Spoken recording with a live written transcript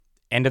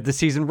End of the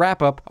season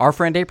wrap up. Our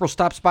friend April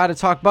stops by to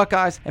talk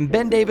Buckeyes, and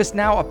Ben Davis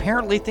now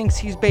apparently thinks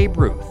he's Babe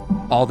Ruth.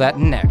 All that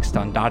next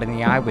on Dotting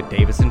the I with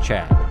Davis and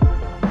Chad.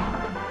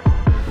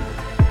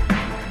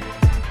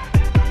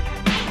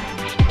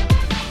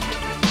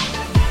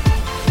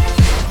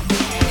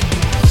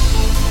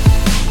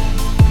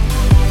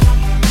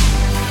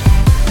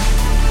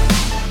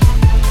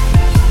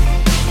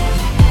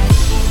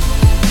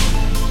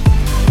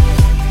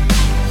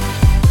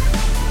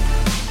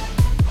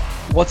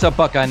 What's up,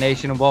 Buckeye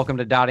Nation, and welcome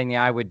to Dotting the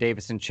I with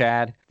Davis and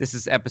Chad. This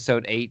is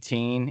episode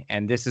 18,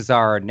 and this is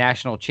our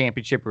national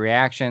championship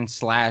reaction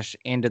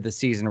 / end of the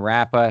season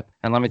wrap up.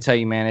 And let me tell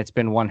you, man, it's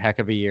been one heck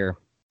of a year.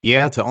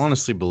 Yeah, to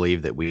honestly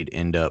believe that we'd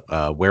end up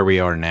where we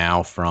are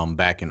now from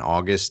back in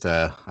August,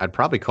 I'd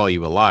probably call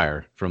you a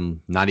liar.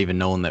 From not even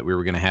knowing that we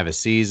were going to have a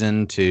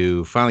season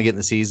to finally getting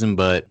the season,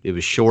 but it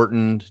was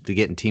shortened, to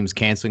getting teams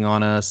canceling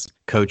on us,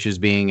 coaches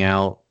being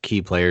out,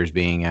 key players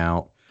being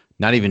out.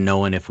 Not even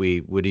knowing if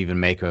we would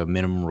even make a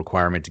minimum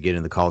requirement to get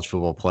in the college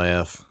football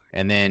playoff.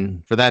 And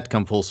then for that to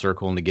come full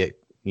circle and to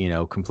get,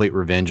 complete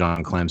revenge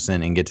on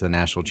Clemson and get to the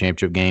national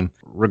championship game,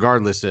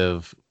 regardless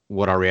of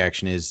what our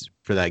reaction is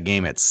for that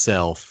game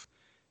itself,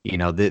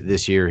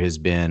 this year has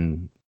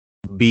been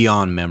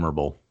beyond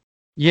memorable.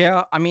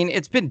 Yeah, I mean,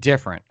 it's been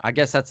different. I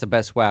guess that's the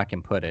best way I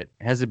can put it.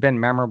 Has it been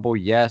memorable?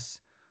 Yes.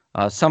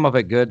 Some of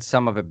it good,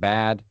 some of it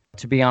bad.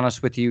 To be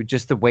honest with you,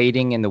 just the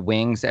waiting in the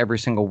wings every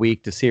single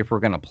week to see if we're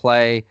going to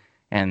play,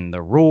 and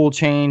the rule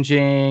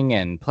changing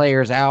and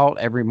players out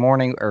every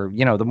morning, or,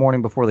 the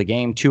morning before the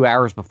game, 2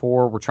 hours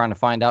before, we're trying to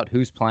find out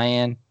who's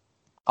playing.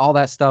 All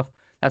that stuff,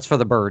 that's for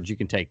the birds. You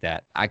can take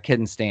that. I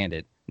couldn't stand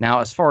it.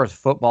 Now, as far as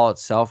football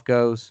itself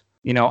goes,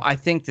 I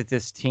think that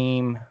this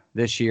team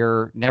this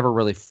year never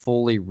really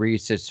fully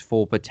reached its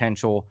full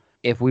potential.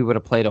 If we would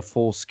have played a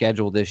full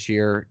schedule this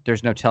year,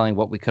 there's no telling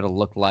what we could have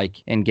looked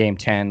like in game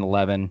 10,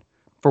 11.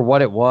 For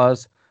what it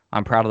was,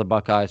 I'm proud of the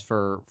Buckeyes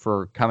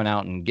for coming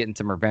out and getting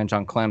some revenge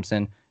on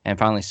Clemson and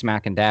finally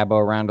smacking Dabo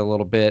around a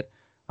little bit.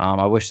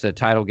 I wish the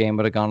title game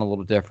would have gone a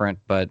little different,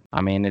 but,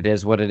 I mean, it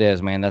is what it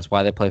is, man. That's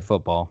why they play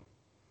football.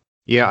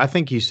 Yeah, I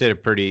think you said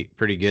it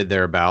pretty good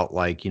there about,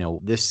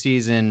 this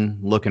season,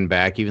 looking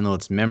back, even though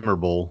it's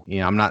memorable,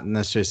 I'm not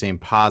necessarily saying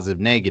positive,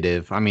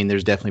 negative. I mean,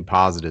 there's definitely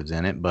positives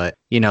in it, but,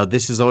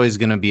 this is always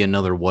going to be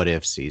another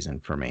what-if season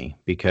for me,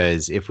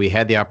 because if we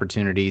had the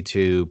opportunity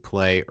to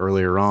play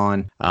earlier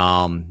on,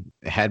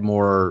 had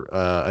more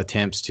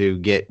attempts to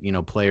get,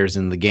 players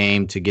in the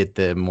game, to get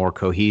them more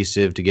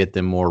cohesive, to get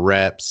them more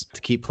reps,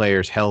 to keep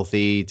players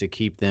healthy, to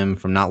keep them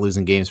from not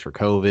losing games for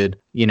COVID,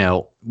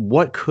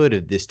 what could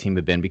have this team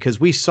have been? Because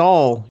we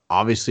saw,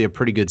 obviously, a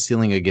pretty good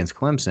ceiling against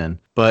Clemson,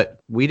 but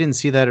we didn't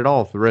see that at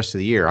all for the rest of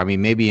the year. I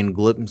mean, maybe in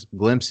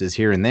glimpses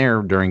here and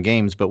there during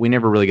games, but we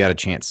never really got a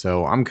chance.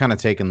 So I'm kind of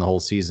taking the whole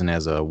season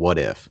as a what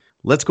if.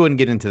 Let's go ahead and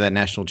get into that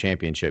national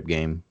championship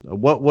game.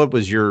 What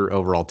was your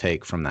overall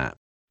take from that?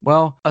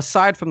 Well,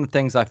 aside from the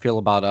things I feel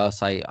about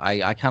us,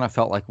 I kind of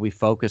felt like we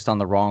focused on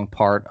the wrong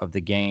part of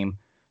the game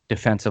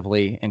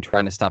defensively and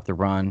trying to stop the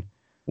run.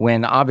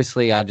 When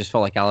obviously I just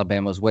felt like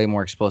Alabama was way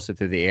more explosive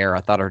through the air. I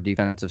thought our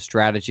defensive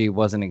strategy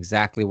wasn't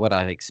exactly what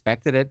I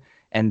expected it.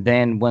 And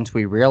then once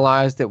we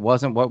realized it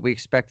wasn't what we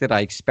expected,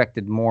 I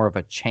expected more of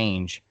a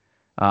change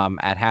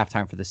at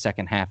halftime for the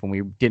second half, and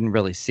we didn't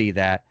really see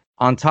that.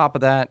 On top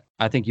of that,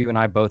 I think you and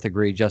I both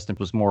agree Justin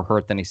was more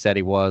hurt than he said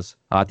he was.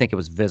 I think it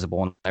was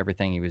visible in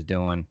everything he was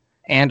doing.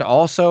 And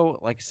also,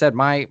 like I said,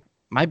 my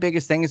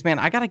biggest thing is, man,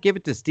 I got to give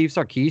it to Steve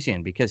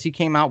Sarkisian, because he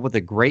came out with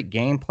a great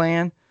game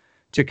plan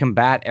to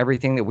combat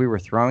everything that we were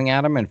throwing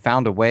at him and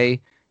found a way,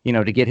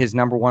 to get his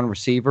number one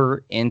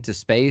receiver into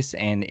space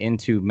and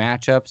into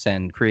matchups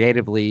and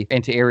creatively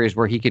into areas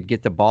where he could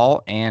get the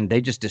ball, and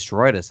they just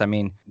destroyed us. I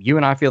mean, you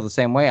and I feel the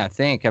same way, I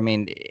think. I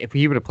mean, if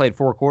he would have played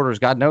 4 quarters,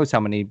 God knows how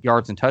many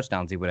yards and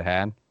touchdowns he would have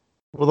had.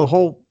 Well,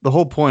 the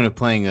whole point of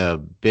playing a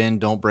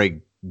bend, don't break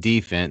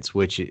defense,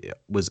 which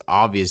was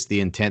obvious the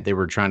intent, they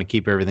were trying to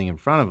keep everything in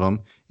front of them,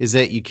 is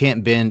that you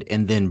can't bend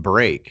and then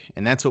break.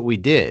 And that's what we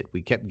did.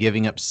 We kept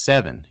giving up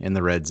 7 in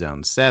the red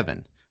zone,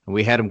 7. And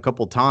we had them a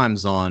couple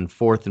times on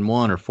 4th and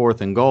 1 or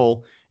 4th and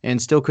goal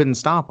and still couldn't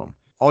stop them.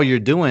 All you're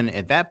doing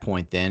at that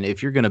point then,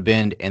 if you're going to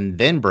bend and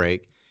then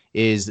break,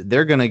 is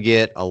they're going to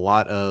get a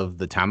lot of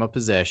the time of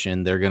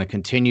possession. They're going to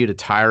continue to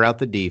tire out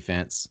the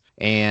defense,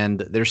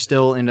 and they're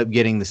still end up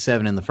getting the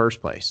 7 in the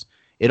first place.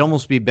 It'd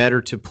almost be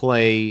better to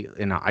play,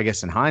 I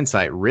guess in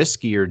hindsight,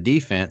 riskier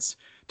defense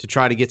to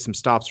try to get some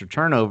stops or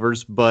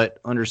turnovers, but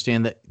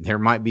understand that there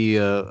might be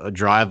a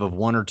drive of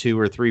 1 or 2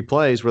 or 3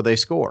 plays where they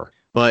score.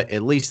 But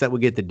at least that would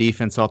get the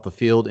defense off the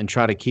field and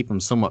try to keep them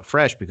somewhat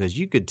fresh, because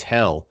you could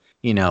tell,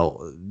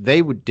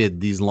 they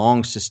did these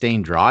long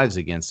sustained drives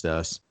against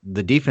us.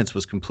 The defense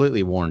was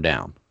completely worn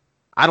down.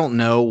 I don't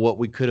know what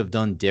we could have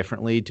done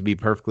differently, to be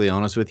perfectly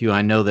honest with you.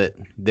 I know that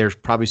there's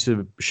probably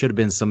should have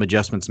been some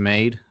adjustments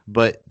made,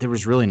 but there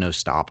was really no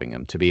stopping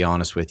them, to be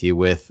honest with you,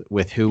 with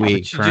who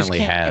we currently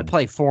had.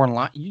 Play 4 and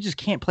line. You just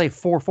can't play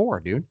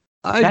 4-4, dude.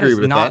 I agree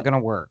with that. That is not going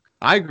to work.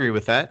 I agree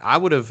with that. I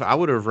would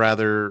have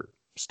rather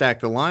stack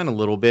the line a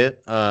little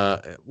bit.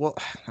 Well,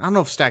 I don't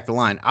know if stack the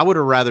line. I would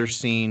have rather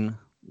seen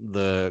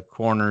the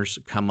corners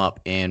come up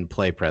and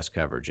play press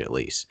coverage at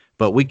least.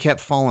 But we kept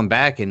falling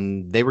back,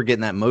 and they were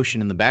getting that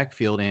motion in the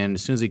backfield. And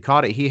as soon as he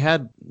caught it, he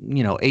had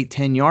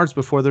 8-10 yards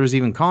before there was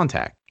even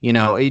contact.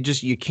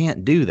 You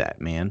can't do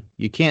that, man.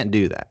 You can't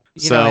do that.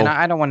 And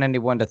I don't want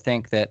anyone to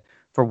think that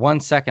for 1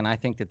 second I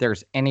think that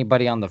there's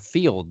anybody on the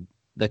field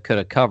that could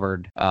have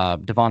covered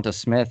Devonta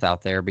Smith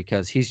out there,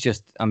 because he's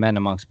just a man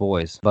amongst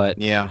boys. But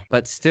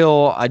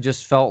still, I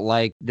just felt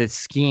like the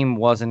scheme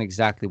wasn't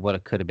exactly what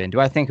it could have been. Do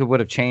I think it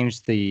would have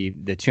changed the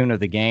tune of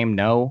the game?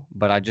 No,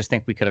 but I just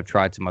think we could have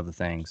tried some other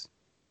things.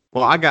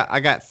 Well, I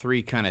got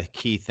three kind of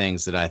key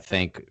things that I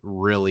think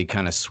really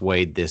kind of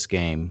swayed this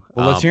game.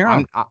 Well, let's hear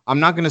them. I'm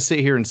not going to sit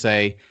here and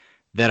say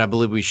that I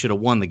believe we should have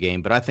won the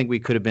game, but I think we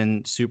could have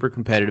been super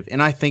competitive,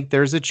 and I think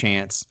there's a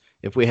chance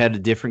if we had a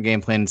different game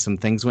plan and some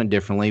things went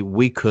differently,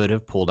 we could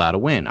have pulled out a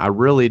win. I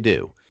really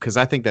do. Because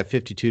I think that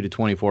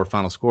 52-24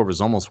 final score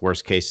was almost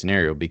worst case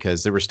scenario,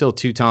 because there were still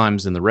 2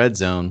 times in the red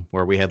zone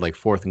where we had like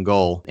 4th and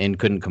goal and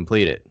couldn't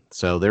complete it.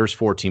 So there's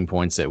 14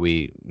 points that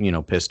we,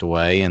 pissed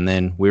away. And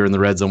then we were in the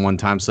red zone one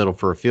time, settled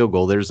for a field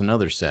goal. There's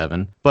another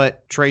 7.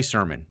 But Trey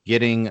Sermon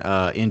getting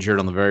injured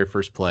on the very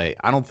first play,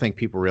 I don't think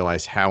people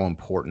realize how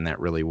important that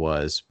really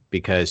was,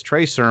 because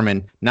Trey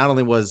Sermon not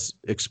only was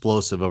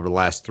explosive over the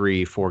last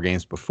 3-4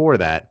 games before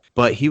that,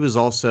 but he was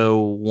also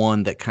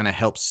one that kind of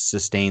helped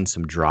sustain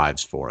some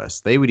drives for us.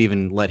 They would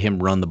even let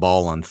him run the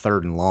ball on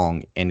 3rd and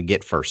long and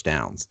get first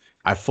downs.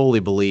 I fully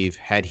believe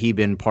had he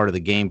been part of the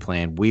game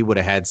plan, we would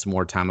have had some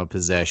more time of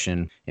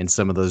possession in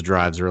some of those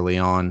drives early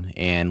on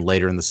and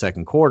later in the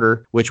second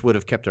quarter, which would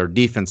have kept our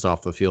defense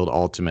off the field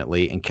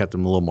ultimately and kept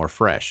them a little more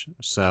fresh.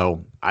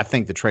 So I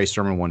think the Trey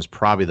Sermon one is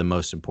probably the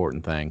most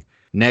important thing.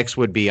 Next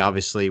would be,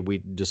 obviously,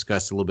 we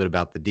discussed a little bit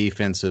about the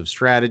defensive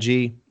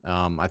strategy.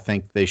 I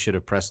think they should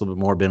have pressed a little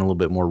bit more, been a little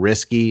bit more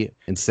risky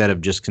instead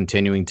of just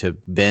continuing to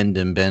bend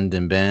and bend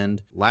and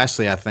bend.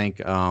 Lastly, I think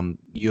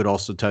you had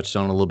also touched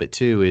on a little bit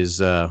too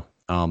is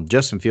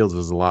Justin Fields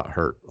was a lot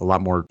hurt, a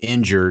lot more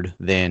injured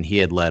than he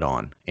had let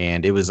on.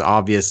 And it was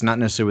obvious, not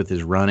necessarily with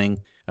his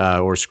running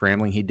or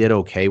scrambling. He did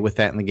okay with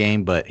that in the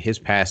game, but his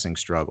passing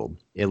struggled.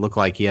 It looked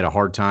like he had a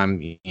hard time,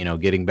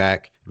 getting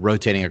back,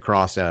 rotating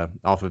across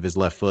off of his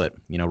left foot,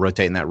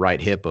 rotating that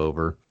right hip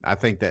over. I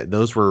think that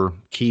those were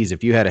keys.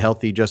 If you had a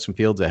healthy Justin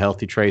Fields, a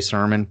healthy Trey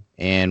Sermon,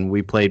 and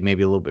we played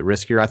maybe a little bit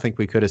riskier, I think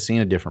we could have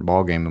seen a different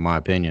ball game, in my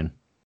opinion.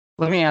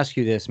 Let me ask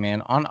you this,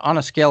 man. On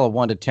a scale of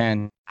 1 to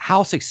 10,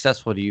 how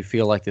successful do you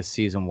feel like this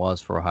season was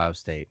for Ohio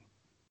State?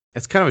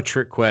 It's kind of a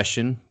trick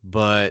question,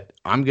 but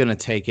I'm going to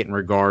take it in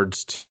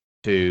regards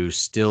to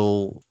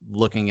still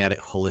looking at it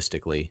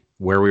holistically,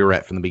 where we were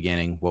at from the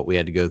beginning, what we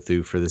had to go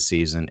through for the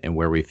season, and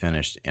where we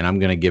finished. And I'm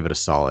going to give it a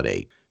solid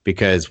 8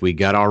 because we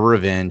got our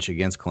revenge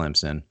against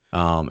Clemson.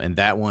 And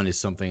that one is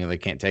something that they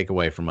can't take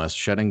away from us.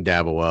 Shutting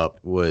Dabo up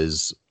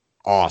was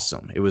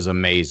awesome. It was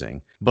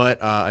amazing.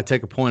 But I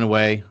take a point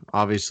away,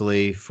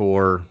 obviously,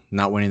 for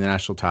not winning the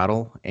national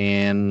title.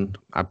 And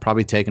I'd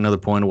probably take another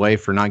point away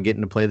for not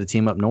getting to play the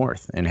team up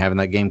north and having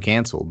that game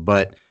canceled.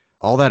 But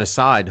all that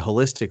aside,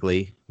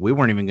 holistically, we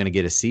weren't even going to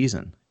get a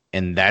season.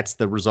 And that's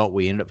the result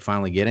we ended up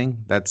finally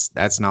getting.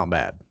 That's not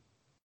bad.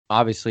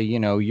 Obviously,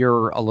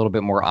 you're a little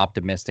bit more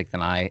optimistic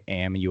than I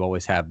am. You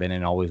always have been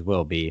and always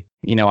will be.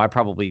 I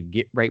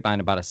probably rate mine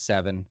about a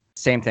 7.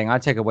 Same thing. I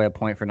take away a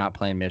point for not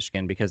playing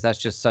Michigan because that's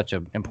just such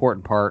an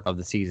important part of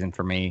the season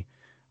for me.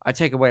 I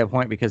take away a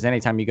point because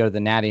anytime you go to the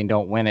Natty and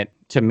don't win it,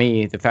 to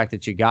me, the fact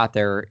that you got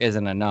there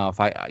isn't enough.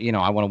 I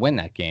want to win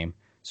that game.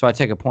 So I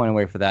take a point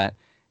away for that.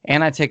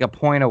 And I take a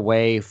point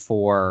away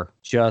for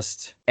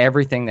just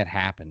everything that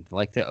happened,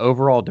 like the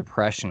overall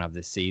depression of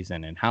this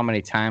season and how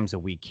many times that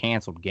we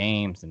canceled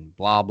games and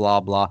blah, blah,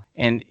 blah.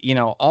 And,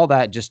 all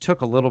that just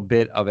took a little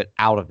bit of it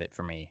out of it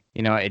for me.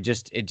 It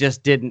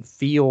just didn't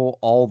feel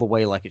all the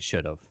way like it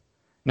should have.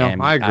 No,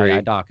 and I agree. I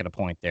dock at a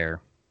point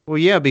there. Well,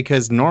 yeah,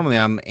 because normally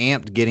I'm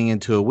amped getting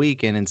into a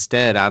week, and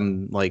instead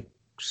I'm like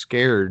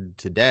scared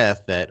to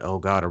death that, oh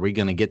God, are we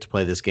going to get to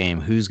play this game?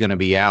 Who's going to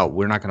be out?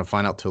 We're not going to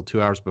find out till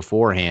 2 hours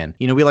beforehand.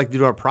 We like to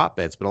do our prop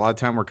bets, but a lot of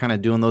time we're kind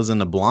of doing those in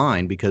the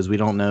blind because we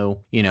don't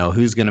know,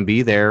 who's going to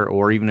be there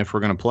or even if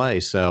we're going to play.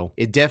 So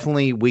it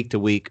definitely week to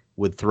week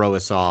would throw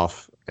us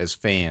off as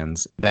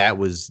fans. That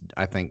was,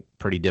 I think,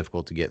 pretty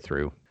difficult to get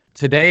through.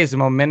 Today is a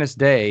momentous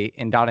day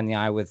in Dotting the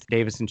I with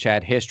Davis and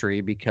Chad history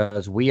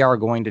because we are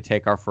going to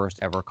take our first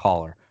ever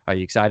caller. Are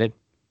you excited?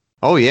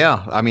 Oh,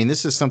 yeah. I mean,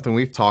 this is something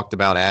we've talked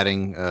about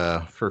adding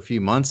for a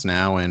few months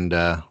now, and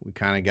we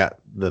kind of got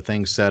the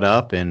thing set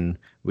up, and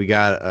we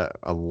got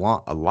a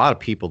lot of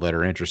people that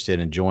are interested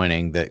in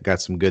joining that got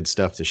some good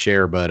stuff to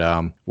share. But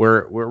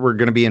we're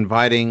going to be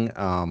inviting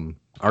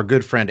our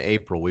good friend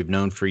April. We've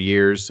known for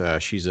years.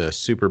 She's a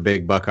super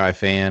big Buckeye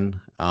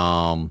fan.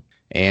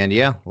 And,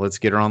 yeah, let's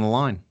get her on the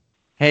line.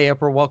 Hey,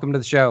 April, welcome to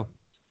the show.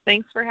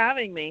 Thanks for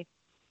having me.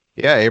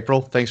 Yeah,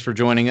 April, thanks for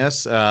joining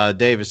us.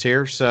 Davis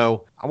here.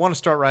 So I want to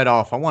start right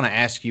off. I want to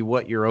ask you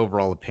what your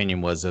overall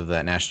opinion was of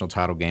that national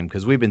title game,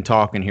 because we've been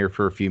talking here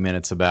for a few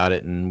minutes about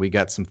it and we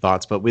got some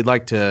thoughts, but we'd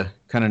like to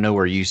kind of know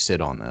where you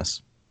sit on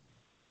this.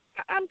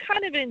 I'm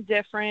kind of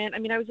indifferent. I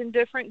mean, I was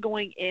indifferent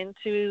going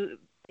into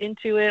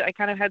it. I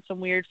kind of had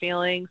some weird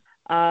feelings.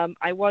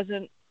 I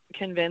wasn't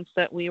convinced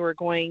that we were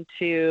going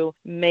to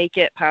make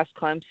it past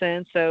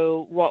Clemson.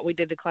 So what we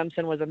did to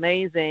Clemson was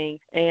amazing.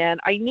 And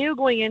I knew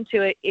going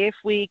into it, if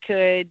we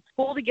could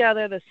pull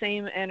together the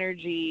same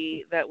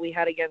energy that we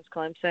had against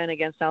Clemson,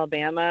 against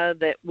Alabama,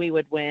 that we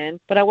would win.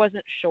 But I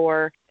wasn't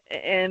sure.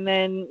 And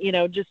then,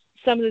 just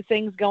some of the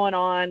things going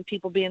on,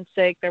 people being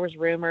sick. There was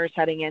rumors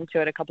heading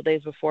into it a couple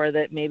days before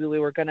that maybe we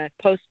were going to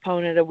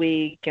postpone it a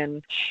week.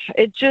 And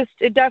it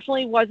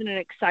definitely wasn't an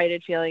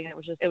excited feeling. It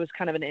was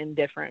kind of an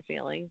indifferent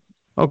feeling.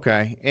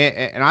 Okay.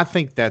 And I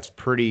think that's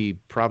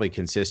probably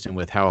consistent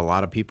with how a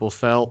lot of people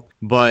felt.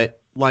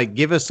 But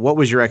give us, what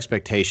was your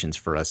expectations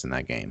for us in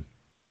that game?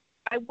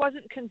 I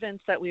wasn't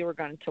convinced that we were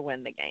going to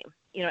win the game.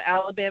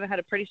 Alabama had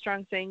a pretty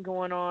strong thing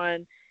going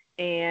on,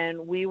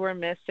 and we were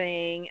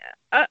missing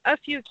a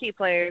few key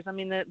players. I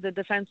mean, the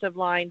defensive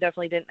line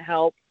definitely didn't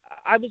help.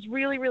 I was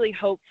really, really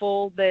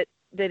hopeful that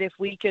if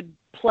we could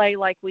play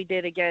like we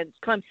did against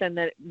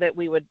Clemson, that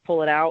we would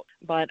pull it out.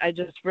 But I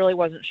just really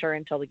wasn't sure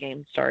until the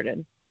game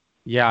started.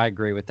 Yeah, I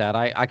agree with that.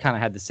 I kind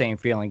of had the same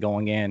feeling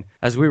going in.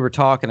 As we were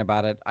talking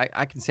about it,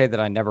 I can say that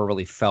I never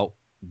really felt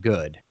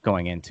good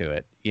going into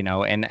it,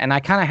 and I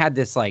kind of had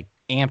this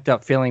amped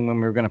up feeling when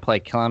we were going to play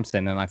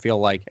Clemson, and I feel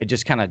like it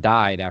just kind of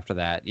died after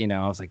that.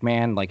 I was like,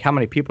 man, how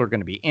many people are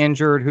going to be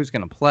injured? Who's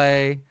going to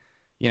play?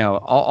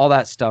 All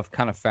that stuff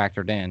kind of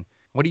factored in.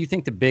 What do you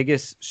think the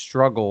biggest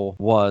struggle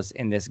was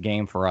in this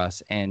game for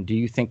us? And do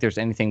you think there's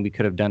anything we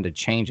could have done to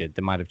change it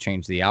that might have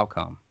changed the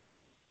outcome?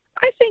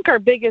 I think our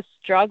biggest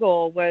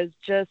struggle was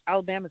just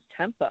Alabama's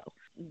tempo.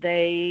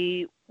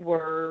 They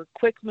were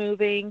quick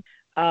moving,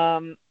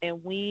 and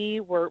we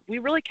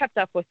really kept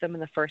up with them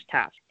in the first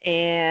half.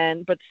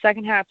 But the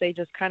second half, they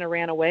just kind of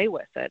ran away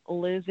with it.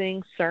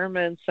 Losing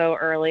Sermon so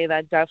early,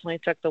 that definitely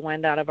took the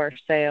wind out of our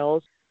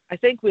sails. I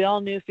think we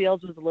all knew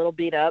Fields was a little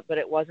beat up, but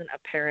it wasn't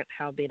apparent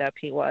how beat up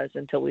he was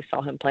until we saw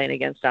him playing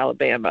against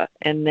Alabama.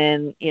 And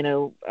then,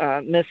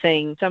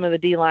 missing some of the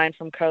D-line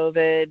from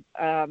COVID.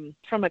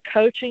 From a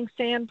coaching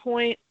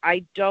standpoint,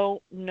 I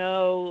don't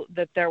know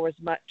that there was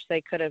much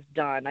they could have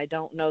done. I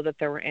don't know that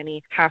there were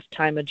any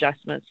halftime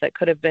adjustments that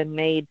could have been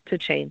made to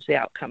change the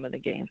outcome of the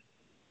game.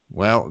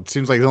 Well, it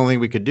seems like the only thing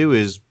we could do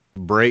is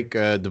break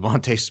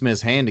Devontae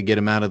Smith's hand to get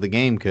him out of the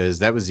game, because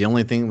that was the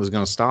only thing that was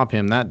going to stop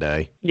him that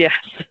day. Yes.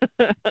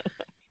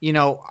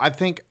 I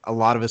think a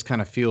lot of us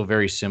kind of feel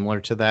very similar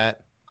to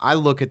that. I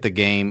look at the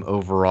game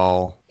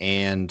overall,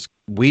 and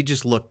we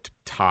just looked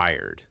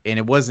tired. And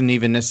it wasn't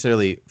even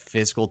necessarily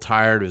physical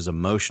tired. It was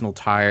emotional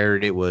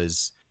tired.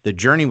 The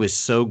journey was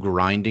so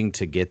grinding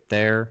to get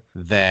there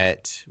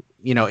that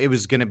it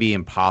was going to be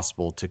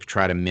impossible to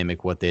try to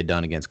mimic what they had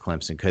done against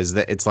Clemson, because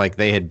it's like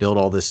they had built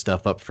all this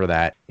stuff up for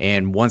that.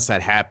 And once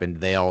that happened,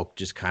 they all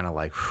just kind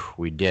of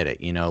we did it,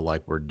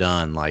 we're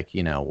done.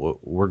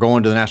 We're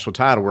going to the national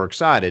title. We're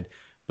excited.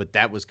 But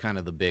that was kind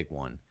of the big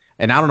one.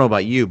 And I don't know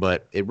about you,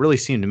 but it really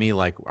seemed to me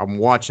like I'm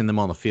watching them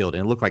on the field,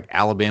 and it looked like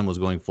Alabama was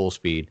going full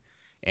speed,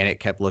 and it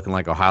kept looking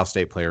like Ohio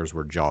State players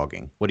were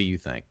jogging. What do you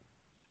think?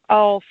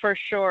 Oh, for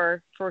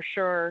sure. For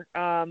sure.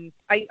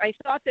 I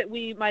thought that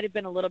we might have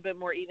been a little bit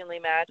more evenly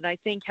matched. And I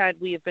think had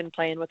we have been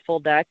playing with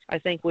full deck, I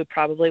think we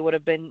probably would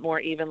have been more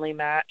evenly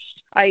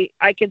matched. I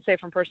can say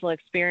from personal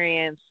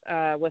experience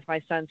with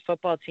my son's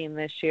football team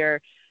this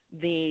year,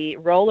 the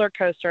roller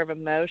coaster of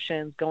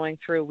emotions going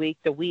through week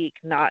to week,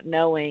 not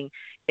knowing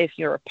if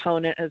your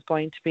opponent is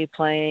going to be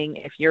playing,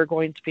 if you're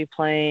going to be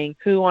playing,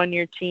 who on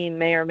your team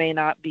may or may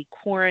not be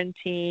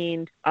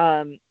quarantined.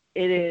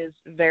 It is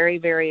very,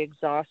 very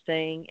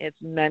exhausting. It's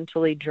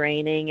mentally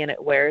draining, and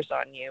it wears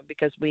on you,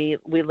 because we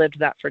lived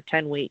that for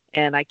 10 weeks.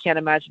 And I can't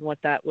imagine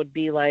what that would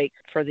be like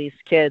for these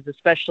kids,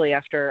 especially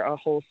after a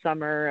whole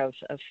summer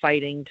of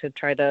fighting to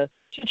try to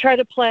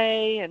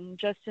play, and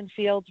Justin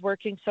Fields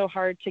working so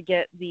hard to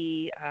get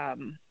the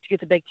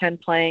Big Ten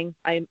playing.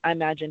 I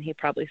imagine he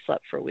probably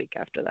slept for a week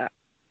after that.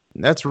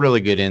 That's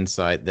really good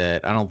insight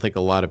that I don't think a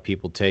lot of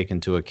people take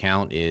into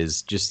account,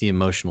 is just the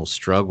emotional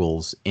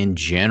struggles in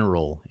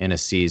general in a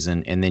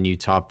season. And then you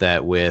top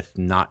that with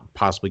not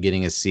possibly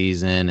getting a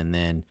season, and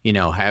then,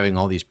 having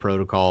all these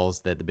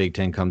protocols that the Big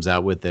Ten comes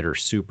out with that are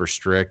super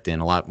strict,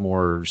 and a lot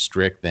more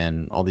strict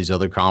than all these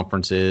other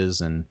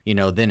conferences. And,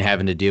 then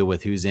having to deal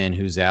with who's in,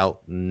 who's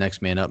out,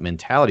 next man up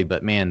mentality.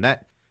 But man,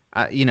 that,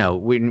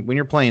 when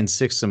you're playing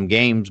some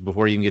games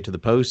before you even get to the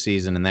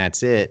postseason, and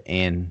that's it,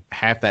 and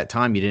half that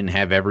time you didn't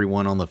have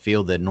everyone on the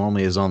field that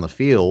normally is on the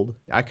field,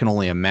 I can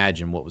only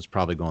imagine what was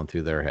probably going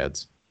through their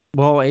heads.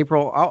 Well,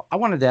 April, I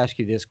wanted to ask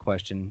you this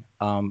question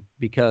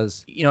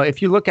because,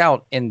 if you look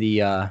out in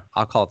the,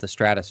 I'll call it the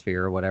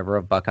stratosphere or whatever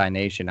of Buckeye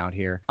Nation out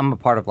here, I'm a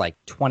part of like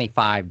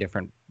 25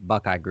 different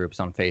Buckeye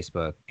groups on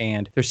Facebook.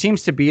 And there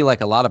seems to be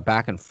like a lot of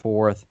back and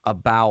forth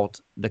about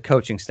the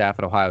coaching staff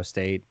at Ohio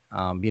State.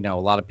 A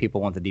lot of people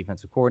want the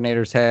defensive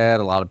coordinator's head.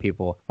 A lot of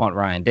people want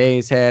Ryan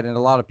Day's head. And a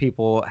lot of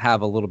people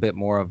have a little bit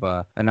more of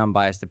an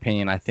unbiased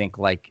opinion, I think,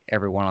 like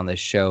everyone on this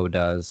show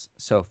does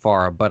so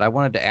far. But I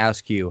wanted to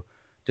ask you,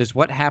 does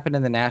what happened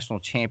in the national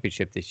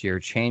championship this year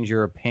change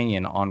your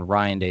opinion on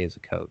Ryan Day as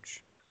a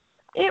coach?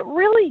 It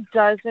really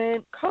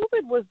doesn't.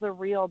 COVID was the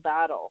real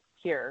battle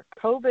here.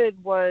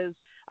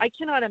 I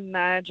cannot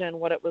imagine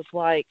what it was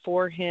like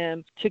for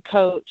him to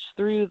coach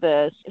through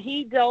this.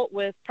 He dealt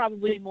with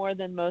probably more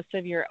than most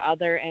of your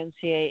other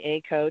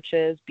NCAA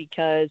coaches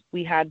because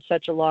we had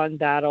such a long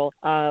battle.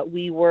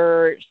 We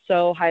were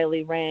so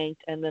highly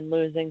ranked and then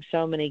losing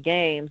so many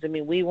games. I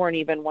mean, we weren't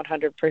even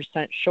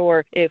 100%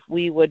 sure if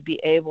we would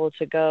be able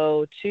to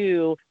go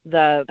to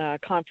the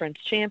conference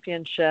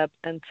championship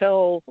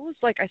until it was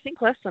I think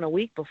less than a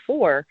week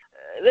before.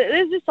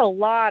 There's just a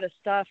lot of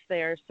stuff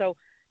there. So,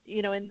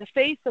 in the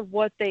face of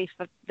what they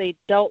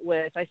dealt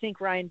with, I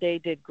think Ryan Day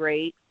did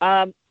great.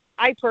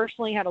 I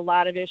personally had a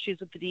lot of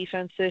issues with the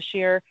defense this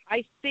year.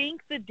 I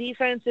think the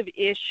defensive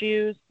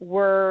issues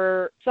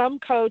were some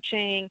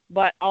coaching,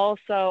 but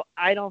also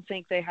I don't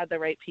think they had the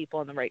right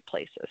people in the right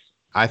places.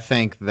 I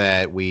think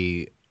that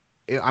we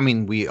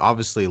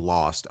obviously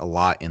lost a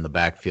lot in the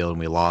backfield and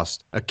we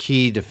lost a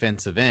key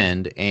defensive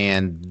end.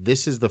 And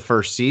this is the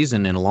first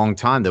season in a long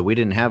time that we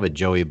didn't have a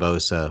Joey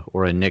Bosa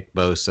or a Nick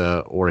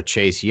Bosa or a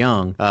Chase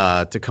Young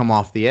to come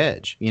off the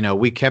edge.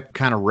 We kept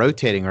kind of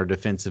rotating our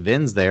defensive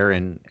ends there.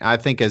 And I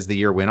think as the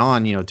year went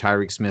on,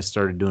 Tyreek Smith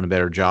started doing a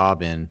better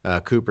job and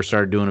Cooper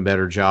started doing a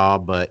better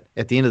job. But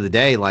at the end of the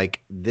day,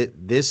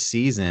 this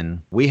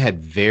season, we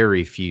had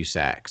very few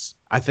sacks.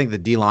 I think the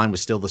D-line was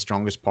still the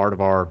strongest part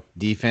of our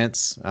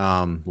defense.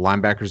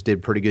 Linebackers did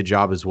a pretty good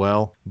job as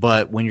well.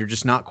 But when you're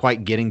just not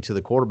quite getting to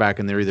the quarterback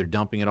and they're either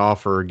dumping it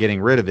off or getting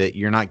rid of it,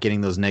 you're not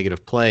getting those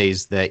negative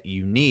plays that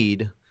you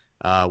need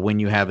when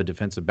you have a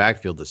defensive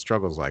backfield that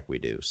struggles like we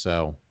do.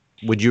 So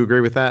would you agree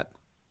with that?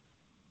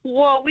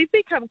 Well, we've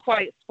become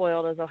quite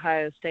spoiled as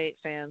Ohio State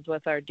fans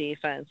with our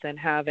defense and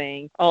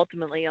having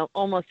ultimately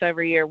almost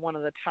every year one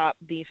of the top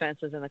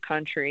defenses in the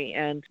country,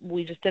 and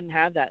we just didn't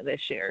have that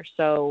this year.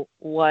 So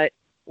what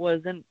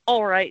was an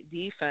all right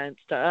defense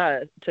to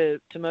us,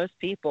 to most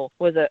people,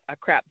 was a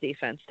crap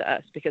defense to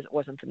us because it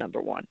wasn't the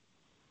number one.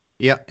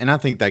 Yeah, and I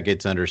think that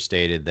gets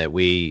understated that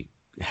we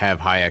have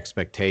high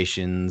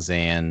expectations,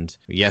 and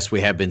yes, we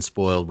have been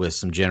spoiled with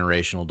some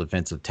generational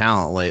defensive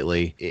talent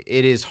lately.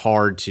 It is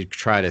hard to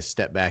try to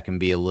step back and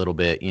be a little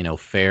bit,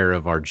 fair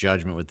of our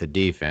judgment with the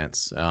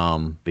defense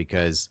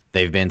because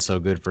they've been so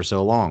good for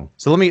so long.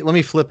 So let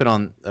me flip it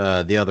on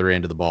the other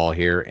end of the ball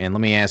here, and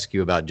let me ask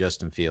you about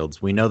Justin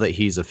Fields. We know that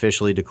he's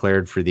officially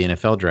declared for the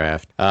NFL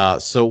draft.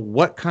 So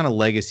what kind of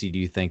legacy do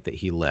you think that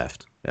he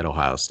left at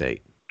Ohio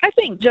State? I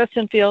think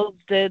Justin Fields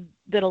did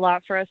a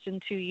lot for us in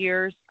 2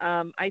 years.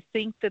 I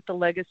think that the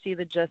legacy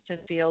that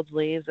Justin Fields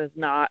leaves is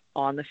not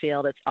on the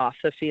field, it's off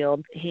the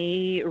field.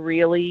 He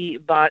really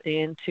bought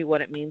into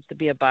what it means to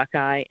be a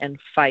Buckeye and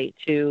fight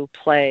to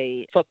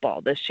play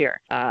football this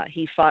year.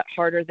 He fought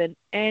harder than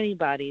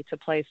anybody to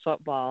play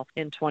football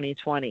in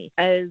 2020.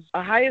 As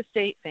Ohio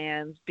State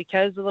fans,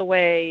 because of the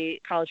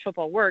way college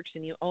football works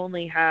and you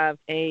only have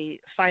a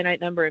finite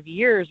number of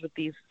years with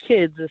these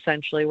kids,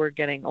 essentially, we're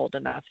getting old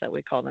enough that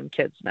we call them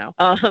kids now.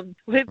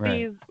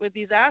 With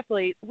these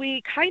athletes,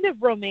 we kind of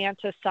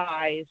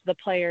romanticize the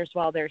players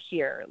while they're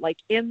here. Like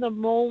in the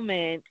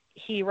moment,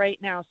 he right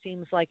now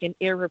seems like an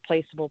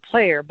irreplaceable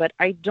player, but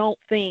I don't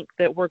think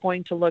that we're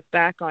going to look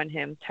back on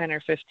him 10 or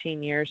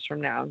 15 years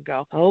from now and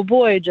go, oh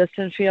boy,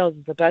 Justin Fields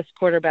is the best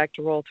quarterback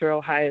to roll through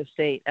Ohio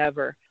State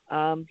ever.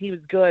 He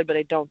was good, but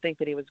I don't think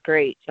that he was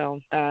great.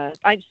 So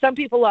some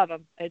people love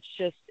him.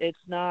 It's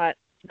not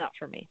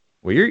for me.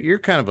 Well, you're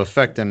kind of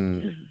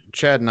affecting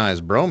Chad and I's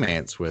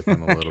bromance with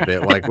him a little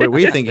bit. Like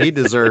we think he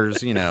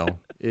deserves,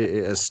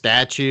 a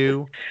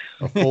statue,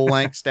 a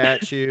full-length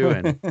statue.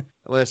 And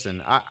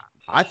listen,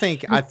 I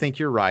think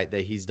you're right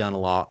that he's done a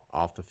lot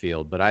off the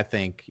field, but I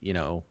think,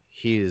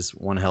 he is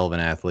one hell of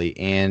an athlete,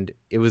 and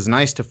it was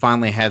nice to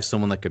finally have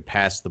someone that could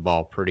pass the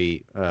ball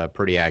pretty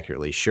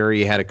accurately. Sure,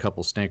 he had a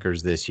couple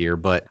stinkers this year,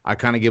 but I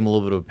kind of give him a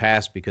little bit of a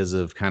pass because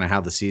of kind of how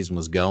the season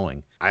was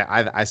going.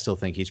 I still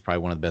think he's probably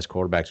one of the best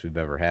quarterbacks we've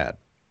ever had.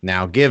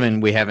 Now,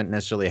 given we haven't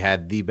necessarily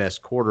had the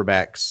best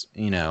quarterbacks,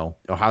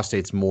 Ohio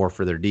State's more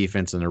for their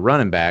defense and their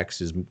running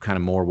backs is kind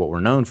of more what we're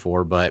known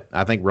for. But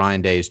I think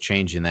Ryan Day is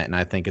changing that, and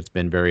I think it's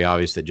been very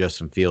obvious that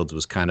Justin Fields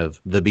was kind of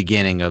the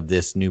beginning of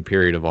this new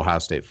period of Ohio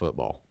State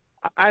football.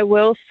 I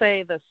will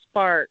say the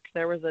spark,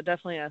 there was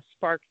definitely a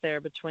spark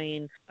there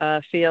between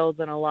Fields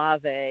and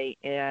Olave,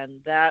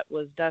 and that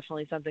was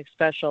definitely something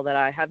special that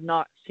I have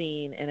not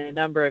seen in a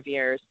number of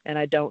years, and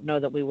I don't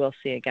know that we will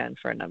see again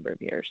for a number of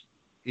years.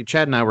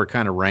 Chad and I were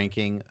kind of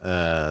ranking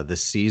the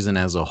season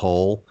as a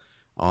whole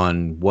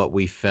on what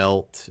we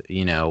felt,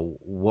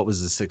 what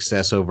was the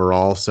success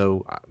overall.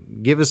 So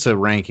give us a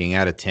ranking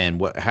out of 10.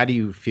 How do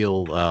you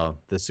feel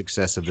the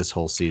success of this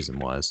whole season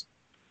was?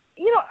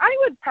 I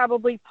would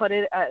probably put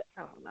it at,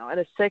 I don't know, at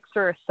a 6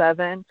 or a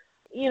 7.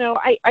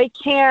 I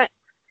can't,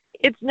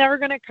 it's never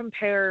going to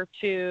compare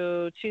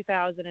to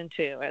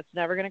 2002. It's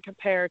never going to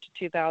compare to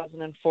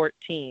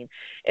 2014.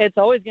 It's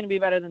always going to be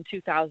better than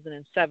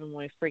 2007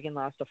 when we freaking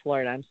lost to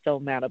Florida. I'm still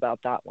mad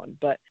about that one.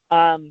 But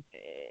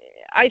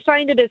I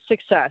find it a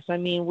success. I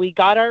mean, we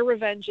got our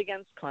revenge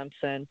against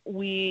Clemson.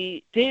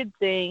 We did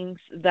things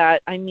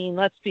that,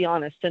 let's be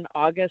honest, in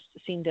August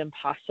seemed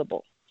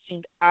impossible.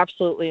 Seemed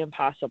absolutely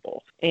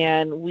impossible.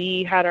 And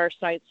we had our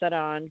sights set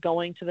on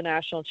going to the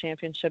national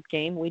championship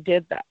game. We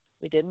did that.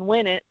 We didn't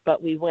win it,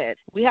 but we win.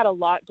 We had a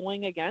lot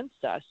going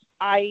against us.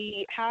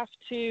 I have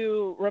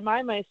to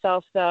remind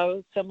myself,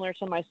 though, similar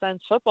to my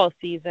son's football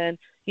season,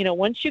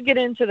 once you get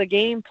into the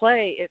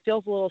gameplay, it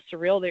feels a little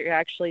surreal that you're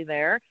actually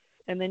there.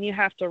 And then you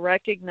have to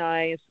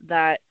recognize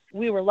that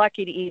we were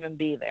lucky to even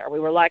be there. We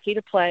were lucky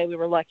to play. We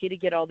were lucky to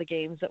get all the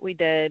games that we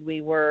did.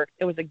 It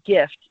was a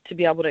gift to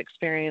be able to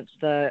experience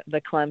the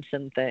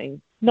Clemson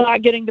thing.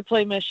 Not getting to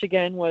play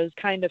Michigan was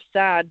kind of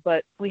sad,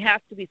 but we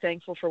have to be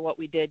thankful for what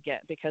we did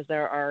get, because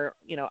there are,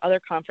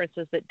 other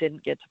conferences that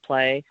didn't get to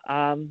play.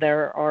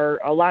 There are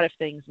a lot of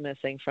things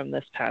missing from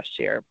this past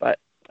year, but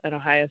an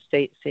Ohio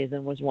State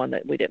season was one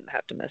that we didn't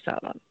have to miss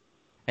out on.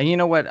 And you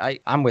know what?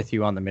 I'm with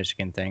you on the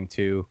Michigan thing,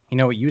 too.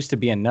 It used to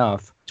be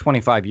enough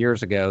 25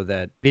 years ago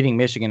that beating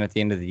Michigan at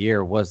the end of the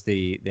year was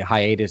the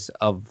hiatus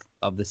of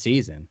the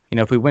season.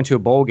 If we went to a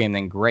bowl game,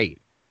 then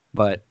great.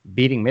 But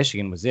beating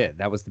Michigan was it.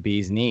 That was the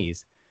bee's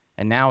knees.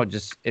 And now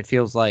it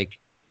feels like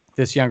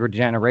this younger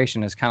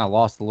generation has kind of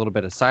lost a little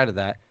bit of sight of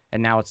that.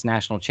 And now it's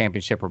national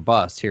championship or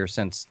bust here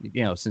since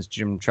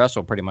Jim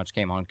Tressel pretty much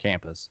came on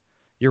campus.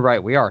 You're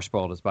right. We are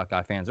spoiled as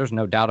Buckeye fans. There's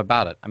no doubt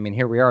about it.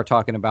 Here we are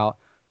talking about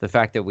the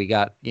fact that we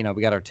got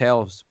our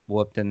tails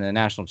whooped in the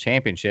national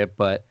championship,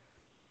 but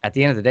at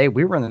the end of the day,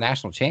 we were in the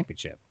national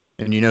championship.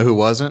 And you know who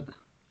wasn't?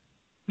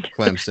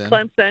 Clemson.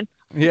 Clemson.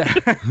 Yeah.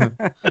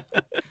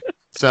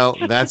 So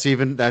that's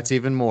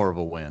even more of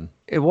a win.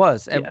 It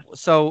was. Yeah. And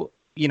so,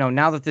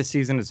 now that this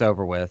season is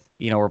over with,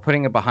 we're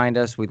putting it behind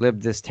us. We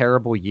lived this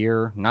terrible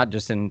year, not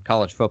just in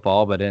college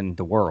football, but in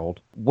the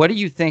world. What do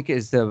you think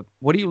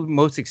what are you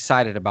most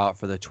excited about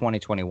for the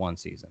 2021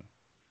 season?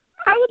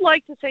 I would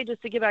like to say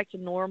just to get back to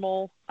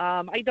normal.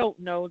 I don't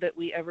know that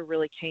we ever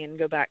really can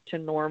go back to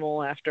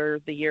normal after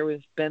the year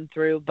we've been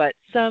through, but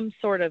some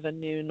sort of a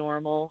new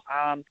normal.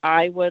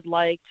 I would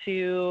like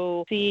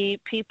to see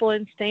people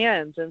in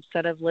stands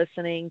instead of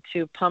listening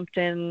to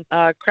pumped-in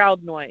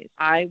crowd noise.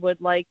 I would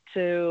like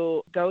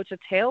to go to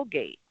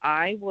tailgate.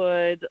 I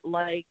would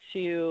like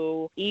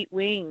to eat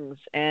wings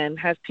and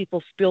have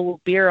people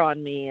spill beer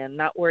on me and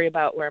not worry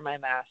about where my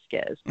mask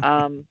is.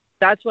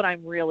 That's what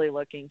I'm really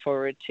looking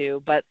forward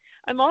to. But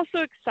I'm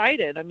also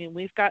excited.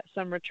 We've got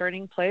some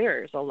returning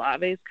players.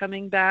 Olave's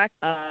coming back.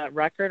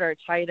 Record, our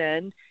tight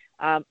end.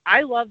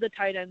 I love the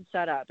tight end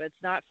setup. It's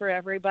not for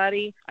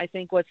everybody. I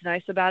think what's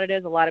nice about it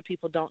is a lot of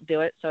people don't do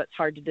it, so it's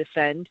hard to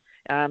defend.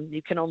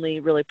 You can only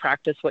really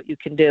practice what you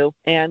can do.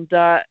 And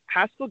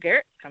Haskell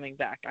Garrett's coming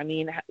back.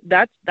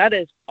 That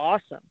is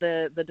awesome.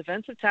 The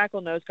defensive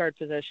tackle nose guard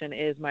position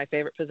is my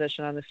favorite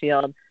position on the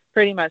field,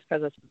 pretty much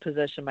because it's the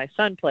position my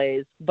son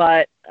plays.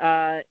 But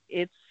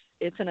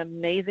it's an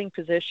amazing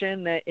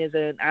position that is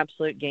an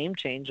absolute game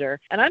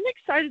changer. And I'm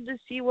excited to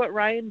see what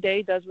Ryan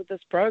Day does with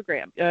this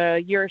program.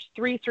 Years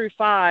 3 through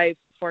 5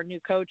 for new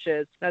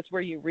coaches, that's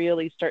where you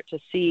really start to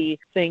see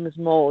things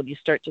mold. You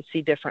start to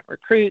see different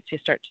recruits. You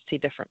start to see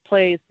different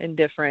plays and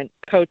different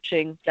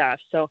coaching staff.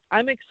 So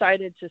I'm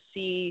excited to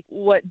see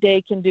what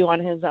Day can do on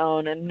his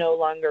own and no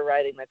longer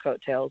riding the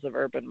coattails of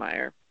Urban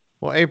Meyer.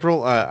 Well,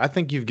 April, I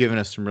think you've given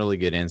us some really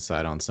good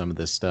insight on some of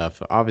this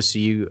stuff.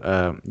 Obviously, you've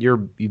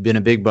been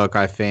a big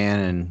Buckeye fan,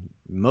 and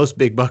most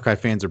big Buckeye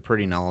fans are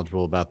pretty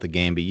knowledgeable about the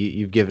game. But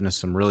you've given us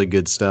some really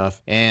good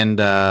stuff,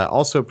 and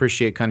also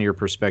appreciate kind of your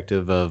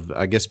perspective of,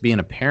 I guess, being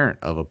a parent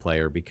of a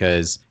player,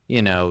 because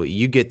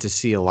you get to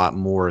see a lot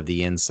more of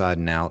the inside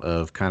and out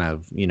of kind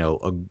of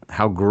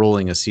how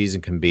grueling a season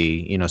can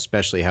be,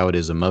 especially how it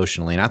is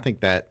emotionally. And I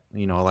think that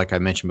like I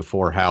mentioned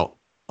before, how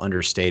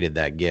understated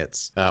that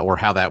gets, or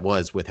how that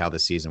was with how the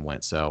season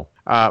went. So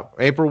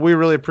April, we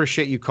really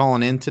appreciate you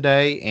calling in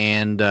today,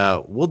 and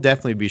we'll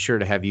definitely be sure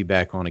to have you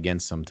back on again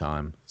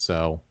sometime.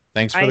 So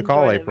thanks for the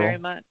call, April. Very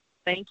much.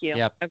 Thank you.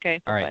 Yep.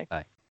 Okay. All right.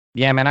 Bye.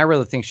 Yeah, man, I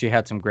really think she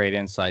had some great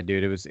insight,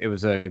 dude. It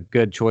was a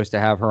good choice to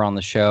have her on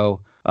the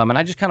show. And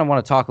I just kind of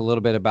want to talk a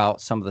little bit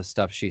about some of the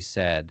stuff she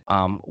said.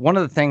 One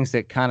of the things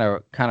that kind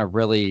of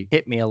really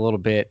hit me a little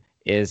bit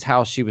is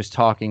how she was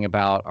talking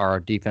about our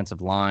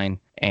defensive line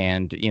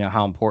and,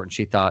 how important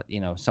she thought,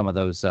 some of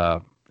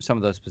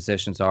those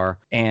positions are.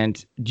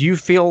 And do you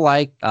feel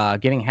like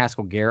getting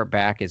Haskell Garrett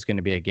back is going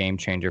to be a game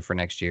changer for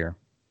next year?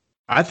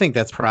 I think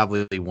that's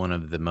probably one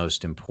of the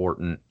most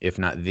important, if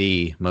not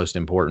the most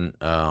important,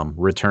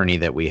 returnee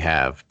that we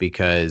have,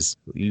 because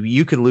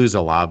you could lose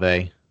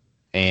Olave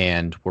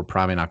and we're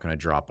probably not going to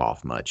drop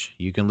off much.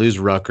 You can lose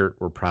Ruckert.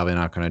 We're probably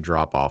not going to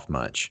drop off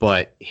much.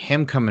 But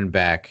him coming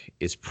back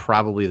is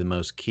probably the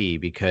most key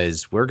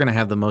because we're going to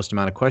have the most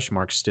amount of question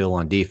marks still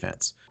on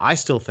defense. I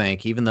still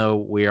think, even though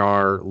we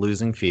are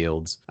losing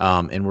Fields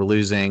and we're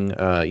losing,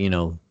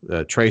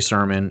 Trey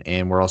Sermon,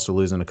 and we're also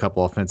losing a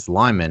couple offensive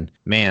linemen,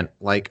 man,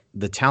 like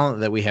the talent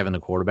that we have in the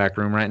quarterback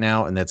room right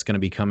now, and that's going to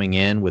be coming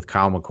in with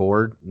Kyle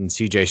McCord and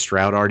CJ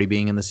Stroud already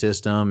being in the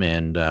system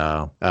and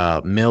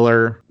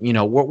Miller,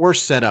 we're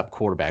set up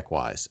quarterback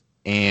wise.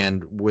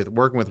 And with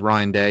working with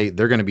Ryan Day,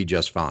 they're going to be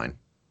just fine.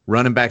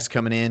 Running backs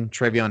coming in,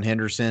 Travion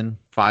Henderson,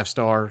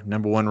 5-star,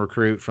 number 1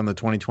 recruit from the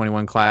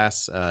 2021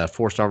 class,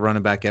 4-star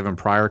running back Evan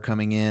Pryor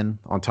coming in.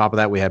 On top of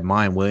that, we had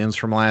Mayan Williams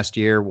from last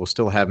year. We'll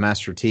still have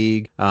Master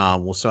Teague.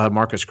 We'll still have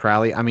Marcus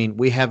Crowley. I mean,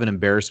 we have an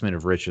embarrassment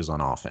of riches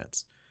on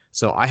offense.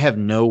 So I have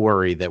no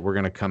worry that we're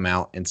going to come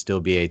out and still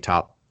be a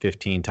top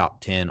 15, top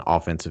 10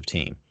 offensive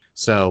team.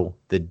 So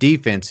the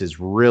defense is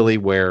really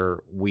where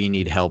we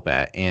need help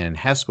at. And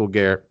Haskell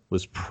Garrett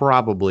was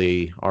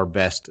probably our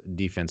best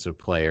defensive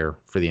player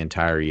for the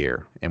entire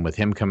year. And with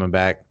him coming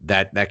back,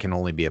 that can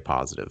only be a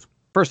positive.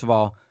 First of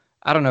all,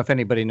 I don't know if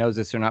anybody knows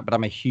this or not, but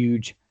I'm a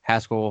huge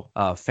Haskell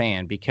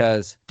fan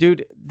because,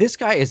 dude, this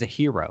guy is a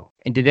hero.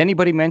 And did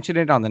anybody mention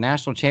it on the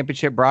national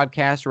championship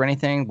broadcast or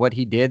anything? What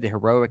he did, the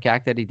heroic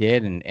act that he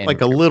did, and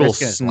like a little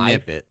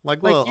snippet,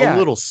 a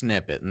little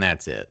snippet, and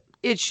that's it.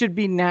 It should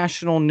be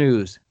national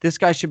news. This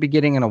guy should be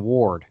getting an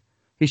award.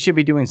 He should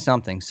be doing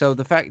something. So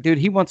the fact, dude,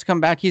 he wants to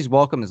come back. He's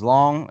welcome as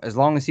long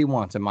as he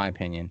wants, in my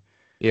opinion.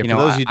 Yeah, for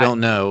those who don't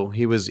know,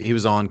 he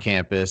was on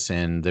campus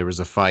and there was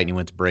a fight and he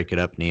went to break it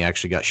up and he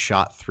actually got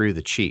shot through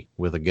the cheek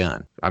with a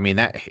gun. I mean,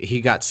 that he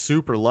got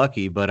super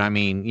lucky, but I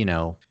mean,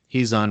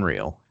 he's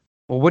unreal.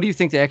 Well, what do you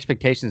think the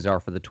expectations are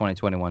for the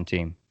 2021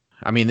 team?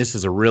 I mean, this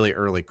is a really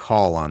early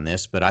call on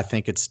this, but I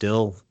think it's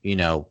still,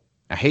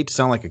 I hate to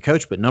sound like a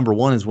coach, but number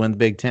 1 is win the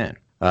Big Ten.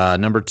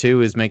 Number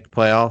 2 is make the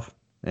playoff.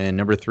 And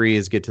number 3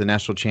 is get to the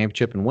national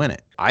championship and win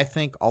it. I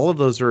think all of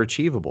those are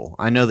achievable.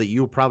 I know that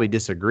you'll probably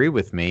disagree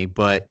with me,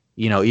 but,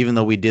 even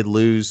though we did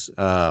lose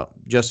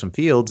Justin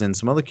Fields and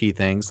some other key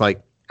things,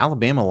 like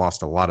Alabama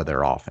lost a lot of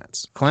their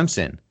offense.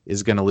 Clemson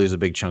is going to lose a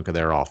big chunk of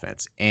their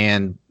offense.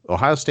 And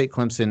Ohio State,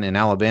 Clemson, and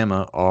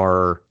Alabama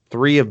are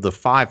 3 of the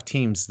 5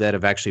 teams that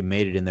have actually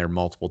made it in there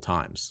multiple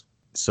times.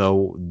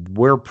 So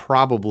we're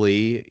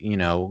probably,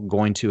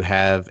 going to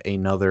have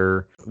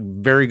another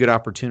very good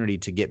opportunity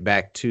to get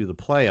back to the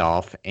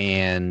playoff.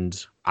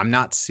 And I'm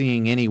not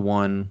seeing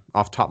anyone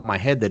off the top of my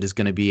head that is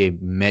going to be a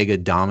mega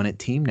dominant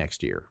team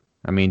next year.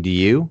 I mean, do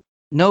you?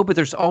 No, but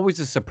there's always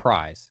a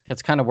surprise.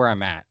 That's kind of where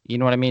I'm at. You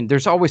know what I mean?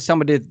 There's always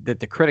somebody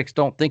that the critics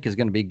don't think is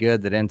going to be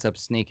good that ends up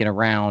sneaking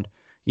around,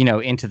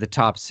 into the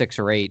top 6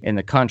 or 8 in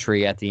the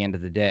country at the end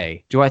of the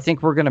day. Do I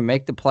think we're going to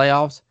make the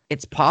playoffs?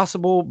 It's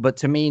possible, but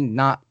to me,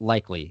 not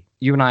likely.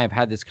 You and I have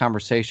had this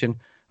conversation.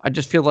 I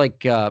just feel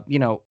like,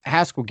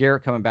 Haskell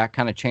Garrett coming back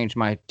kind of changed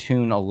my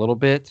tune a little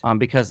bit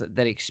because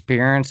that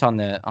experience on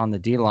the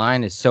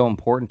D-line is so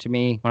important to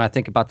me when I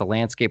think about the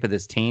landscape of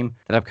this team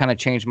that I've kind of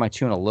changed my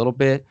tune a little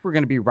bit. We're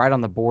going to be right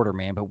on the border,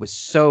 man, but with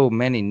so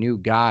many new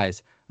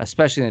guys,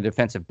 especially in the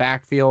defensive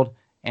backfield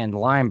and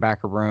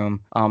linebacker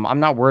room, I'm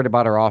not worried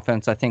about our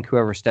offense. I think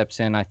whoever steps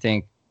in,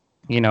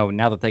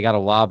 now that they got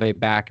Olave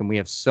back and we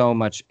have so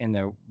much in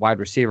the wide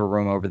receiver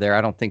room over there,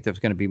 I don't think there's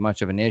going to be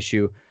much of an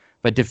issue.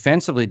 But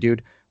defensively,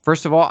 dude,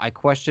 first of all, I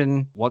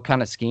question what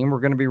kind of scheme we're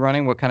going to be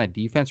running, what kind of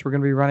defense we're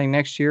going to be running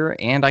next year.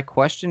 And I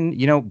question,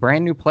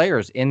 brand new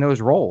players in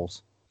those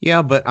roles.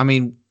 Yeah, but I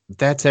mean,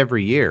 that's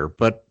every year.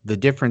 But the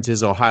difference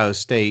is Ohio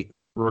State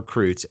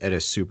recruits at a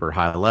super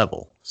high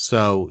level.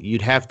 So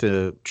you'd have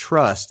to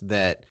trust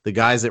that the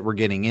guys that we're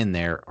getting in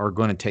there are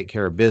going to take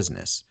care of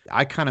business.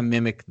 I kind of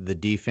mimic the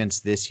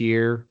defense this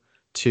year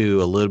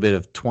to a little bit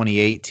of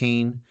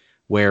 2018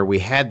 where we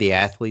had the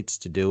athletes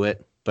to do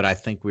it, but I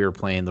think we were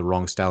playing the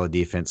wrong style of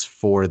defense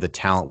for the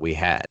talent we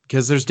had.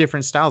 Because there's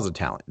different styles of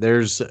talent.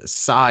 There's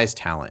size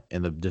talent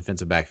in the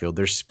defensive backfield.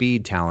 There's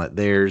speed talent.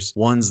 There's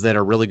ones that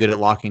are really good at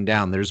locking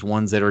down. There's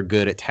ones that are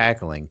good at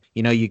tackling.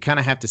 You kind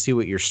of have to see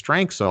what your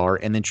strengths are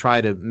and then try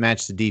to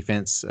match the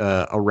defense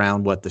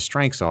around what the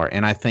strengths are.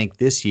 And I think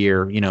this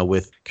year,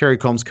 with Kerry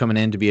Combs coming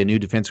in to be a new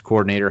defensive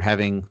coordinator,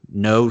 having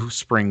no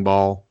spring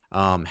ball,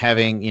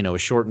 having, a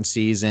shortened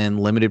season,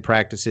 limited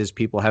practices,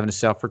 people having to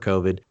sell for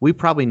COVID, we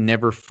probably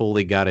never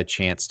fully got a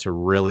chance to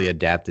really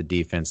adapt a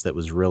defense that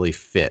was really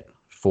fit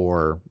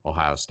for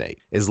Ohio State.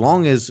 As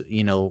long as,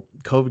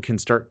 COVID can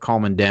start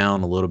calming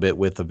down a little bit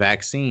with the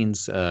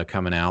vaccines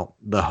coming out,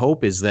 the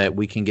hope is that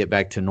we can get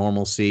back to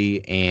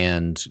normalcy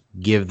and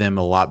give them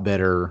a lot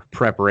better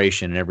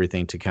preparation and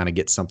everything to kind of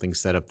get something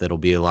set up that'll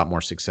be a lot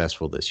more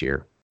successful this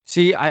year.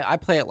 See, I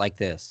play it like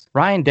this.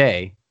 Ryan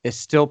Day is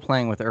still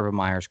playing with Urban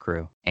Meyer's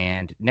crew.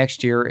 And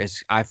next year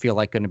is, I feel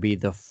like, going to be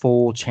the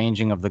full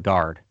changing of the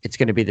guard. It's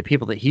going to be the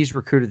people that he's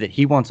recruited that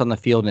he wants on the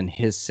field in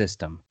his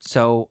system.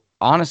 So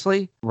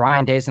honestly,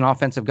 Ryan Day's an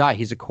offensive guy.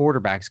 He's a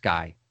quarterback's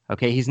guy.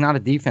 Okay, he's not a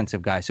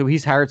defensive guy. So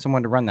he's hired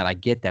someone to run that. I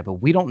get that. But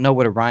we don't know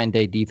what a Ryan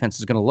Day defense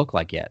is going to look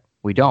like yet.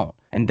 We don't.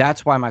 And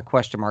that's why my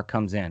question mark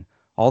comes in.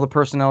 All the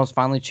personnel is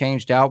finally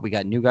changed out. We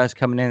got new guys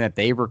coming in that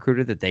they've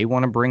recruited that they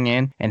want to bring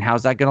in. And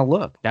how's that going to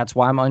look? That's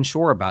why I'm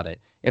unsure about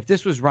it. If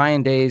this was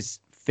Ryan Day's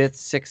 5th,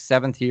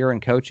 6th, 7th year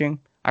in coaching,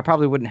 I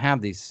probably wouldn't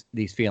have these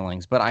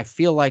feelings. But I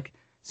feel like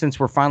since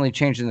we're finally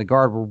changing the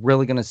guard, we're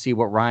really going to see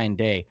what Ryan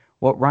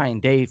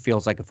Day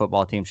feels like a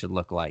football team should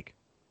look like.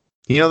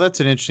 You know, that's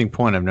an interesting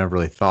point I've never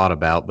really thought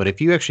about. But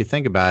if you actually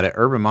think about it,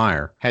 Urban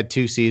Meyer had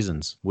 2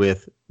 seasons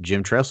with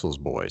Jim Tressel's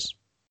boys.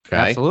 Okay.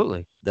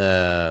 Absolutely.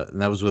 That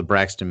was with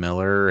Braxton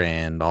Miller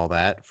and all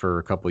that for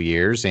a couple of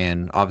years,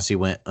 and obviously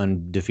went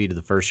undefeated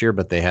the first year,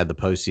 but they had the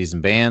postseason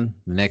ban.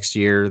 The next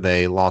year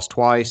they lost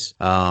twice,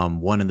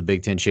 one in the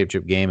Big Ten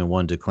championship game and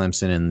one to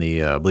Clemson in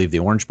the, I believe, the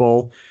Orange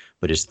Bowl.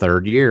 But his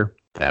 3rd year,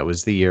 that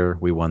was the year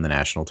we won the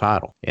national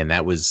title, and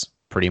that was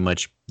pretty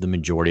much the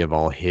majority of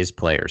all his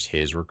players,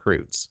 his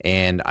recruits,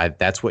 and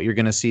that's what you're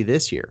going to see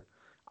this year.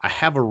 I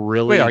have a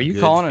really Wait, are you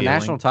calling feeling. a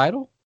national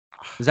title?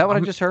 Is that what I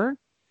just heard?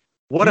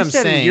 What you I'm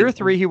said saying, in year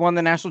 3 he won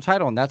the national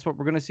title, and that's what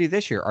we're going to see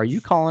this year. Are you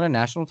calling a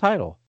national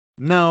title?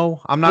 No,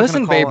 I'm not.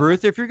 Listen, Babe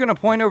Ruth, if you're going to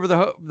point over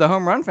the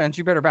home run fence,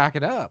 you better back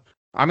it up.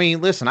 I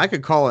mean, listen, I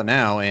could call it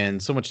now, and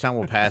so much time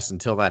will pass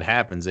until that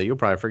happens that you'll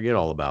probably forget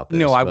all about this.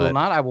 No, I will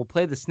not. I will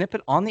play the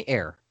snippet on the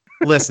air.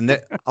 Listen,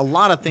 a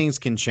lot of things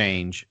can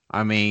change.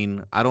 I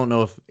mean, I don't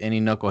know if any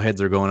knuckleheads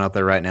are going out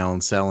there right now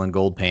and selling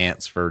gold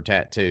pants for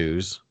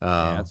tattoos.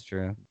 Yeah, that's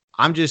true.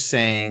 I'm just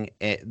saying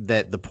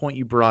that the point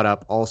you brought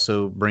up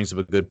also brings up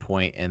a good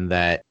point, in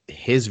that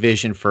his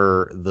vision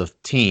for the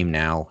team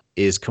now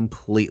is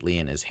completely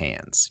in his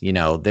hands. You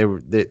know,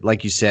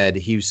 like you said,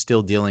 he was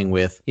still dealing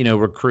with,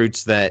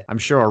 recruits that I'm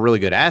sure are really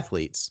good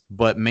athletes,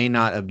 but may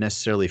not have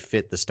necessarily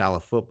fit the style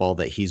of football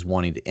that he's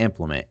wanting to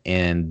implement.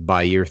 And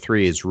by year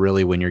 3 is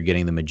really when you're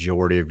getting the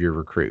majority of your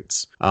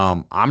recruits.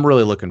 I'm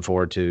really looking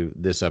forward to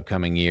this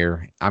upcoming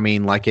year. I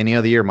mean, like any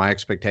other year, my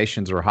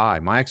expectations are high.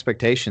 My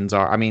expectations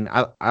are,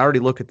 I already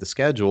look at the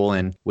schedule,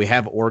 and we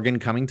have Oregon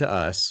coming to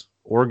us.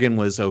 Oregon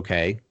was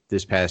okay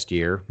this past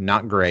year.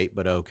 Not great,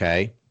 but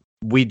okay.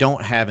 We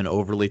don't have an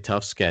overly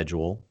tough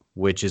schedule,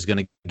 which is going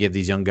to give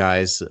these young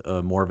guys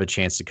more of a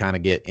chance to kind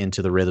of get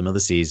into the rhythm of the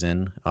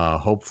season.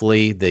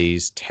 Hopefully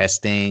these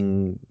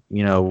testing,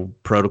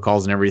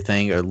 protocols and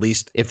everything, or at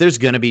least if there's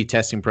going to be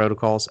testing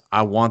protocols,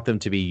 I want them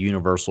to be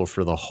universal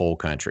for the whole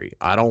country.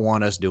 I don't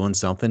want us doing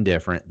something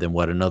different than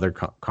what another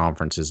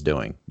conference is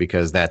doing,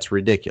 because that's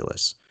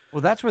ridiculous.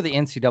 Well, that's where the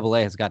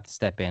NCAA has got to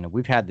step in, and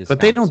we've had this. But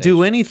they don't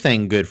do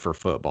anything good for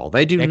football.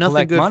 They do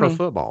nothing good for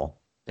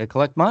football. They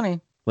collect money.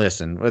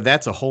 Listen,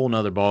 that's a whole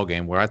nother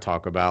ballgame where I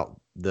talk about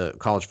the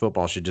college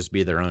football should just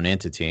be their own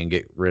entity and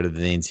get rid of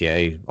the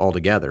NCAA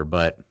altogether.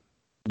 But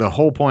the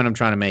whole point I'm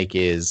trying to make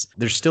is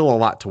there's still a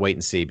lot to wait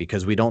and see,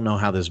 because we don't know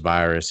how this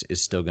virus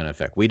is still going to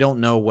affect. We don't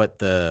know what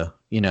the,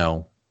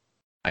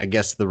 I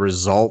guess the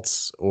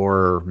results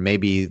or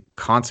maybe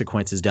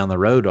consequences down the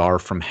road are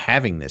from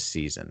having this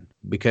season,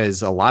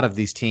 because a lot of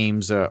these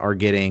teams are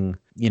getting,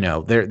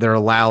 they're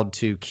allowed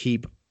to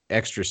keep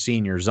extra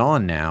seniors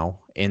on now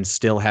and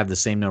still have the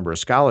same number of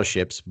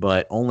scholarships,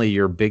 but only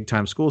your big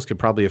time schools could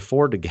probably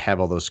afford to have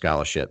all those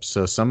scholarships.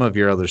 So some of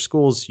your other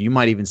schools, you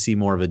might even see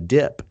more of a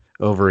dip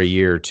over a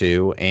year or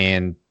two,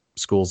 and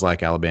schools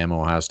like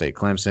Alabama, Ohio State,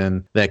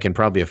 Clemson that can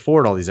probably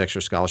afford all these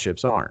extra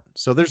scholarships aren't.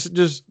 So there's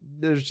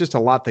just a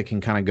lot that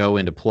can kind of go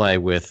into play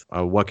with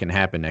what can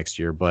happen next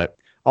year. But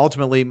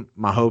ultimately,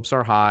 my hopes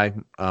are high.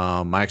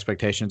 My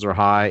expectations are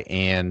high,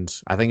 and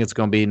I think it's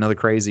going to be another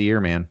crazy year,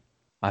 man.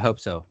 I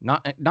hope so.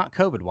 Not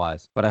COVID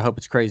wise, but I hope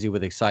it's crazy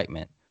with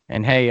excitement.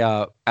 And hey,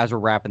 as we're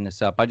wrapping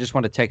this up, I just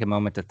want to take a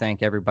moment to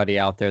thank everybody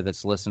out there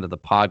that's listened to the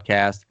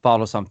podcast,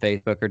 followed us on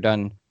Facebook, or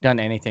done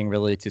anything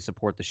really to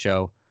support the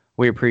show.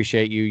 We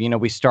appreciate you.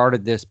 We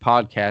started this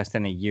podcast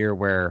in a year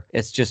where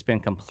it's just been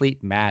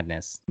complete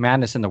madness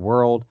in the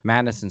world,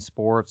 madness in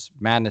sports,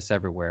 madness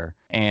everywhere.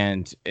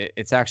 And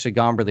it's actually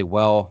gone really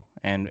well,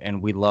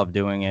 and we love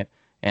doing it.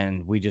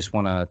 And we just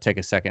want to take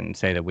a second and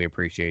say that we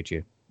appreciate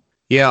you.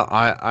 Yeah,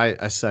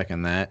 I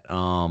second that.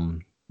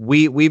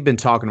 We've been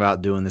talking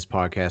about doing this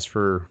podcast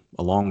for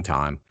a long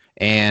time,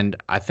 and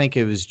I think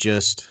it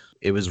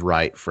was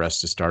right for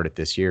us to start it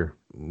this year.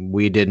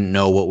 We didn't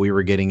know what we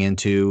were getting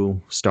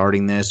into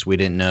starting this. We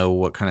didn't know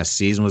what kind of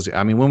season was.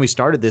 I mean, when we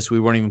started this, we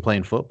weren't even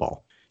playing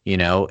football,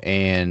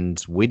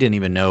 and we didn't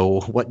even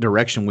know what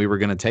direction we were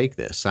going to take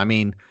this. I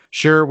mean,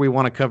 sure, we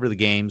want to cover the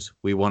games.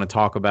 We want to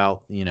talk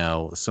about,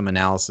 some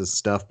analysis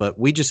stuff, but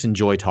we just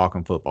enjoy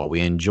talking football.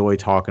 We enjoy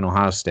talking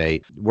Ohio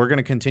State. We're going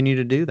to continue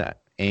to do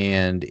that.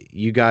 And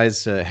you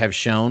guys have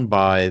shown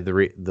by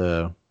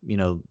the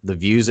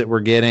views that we're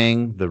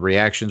getting, the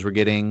reactions we're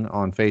getting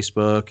on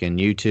Facebook and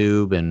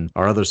YouTube and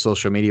our other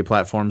social media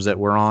platforms that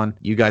we're on.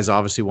 You guys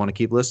obviously want to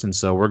keep listening,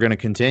 so we're going to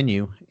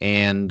continue.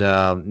 And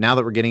now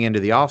that we're getting into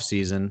the off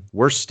season,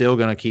 we're still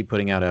going to keep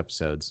putting out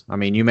episodes. I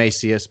mean, you may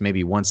see us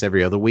maybe once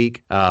every other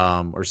week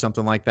or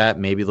something like that.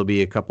 Maybe there'll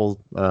be a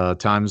couple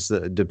times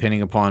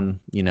depending upon,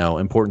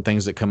 important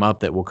things that come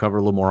up that we'll cover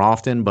a little more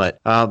often. But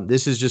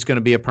this is just going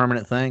to be a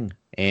permanent thing.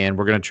 And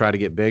we're going to try to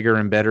get bigger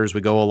and better as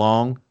we go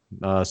along.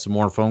 some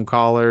more phone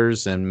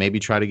callers, and maybe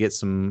try to get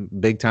some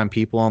big time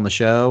people on the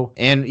show,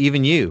 and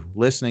even you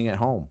listening at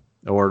home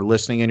or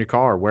listening in your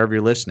car, wherever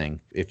you're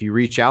listening. If you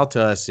reach out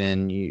to us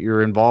and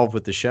you're involved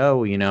with the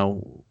show,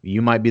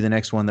 you might be the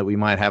next one that we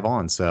might have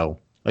on. So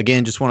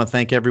again, just want to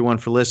thank everyone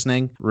for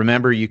listening.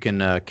 Remember, you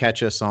can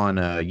catch us on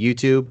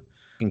YouTube.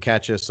 You can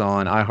catch us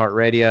on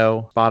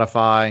iHeartRadio,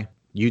 Spotify,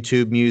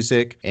 YouTube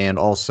Music, and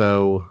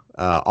also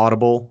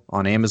Audible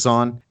on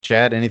Amazon.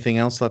 Chad, anything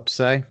else left to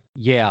say?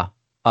 Yeah.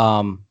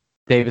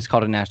 Davis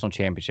called a national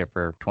championship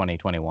for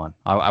 2021.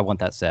 I want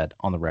that said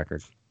on the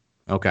record.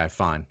 Okay,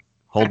 fine.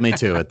 Hold me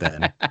to it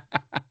then.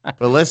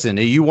 But listen,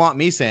 you want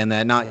me saying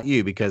that, not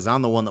you, because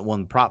I'm the one that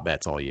won prop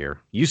bets all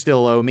year. You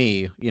still owe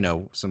me,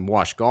 some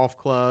washed golf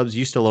clubs.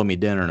 You still owe me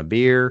dinner and a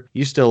beer.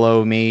 You still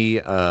owe me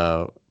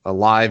a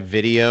live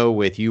video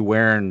with you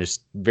wearing this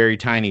very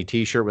tiny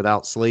T-shirt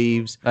without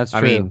sleeves. That's true.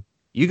 I mean,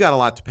 you got a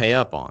lot to pay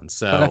up on.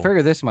 So, but I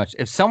figure this much: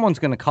 if someone's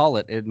going to call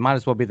it, it might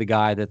as well be the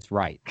guy that's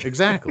right.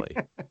 Exactly.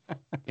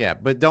 Yeah,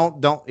 but don't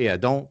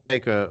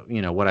take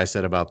what I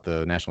said about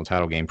the national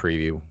title game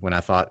preview when I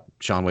thought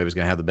Shaun Wade was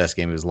going to have the best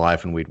game of his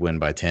life and we'd win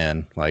by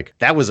 10. Like,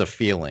 that was a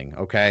feeling.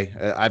 Okay,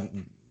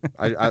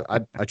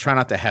 I try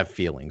not to have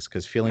feelings,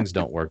 because feelings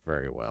don't work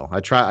very well. I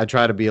try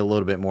to be a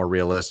little bit more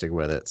realistic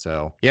with it.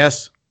 So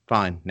yes,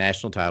 fine,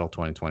 national title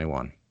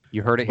 2021.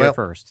 You heard it here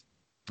first.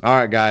 All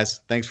right, guys,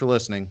 thanks for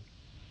listening.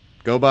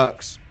 Go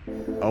Bucks.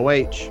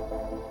 OH.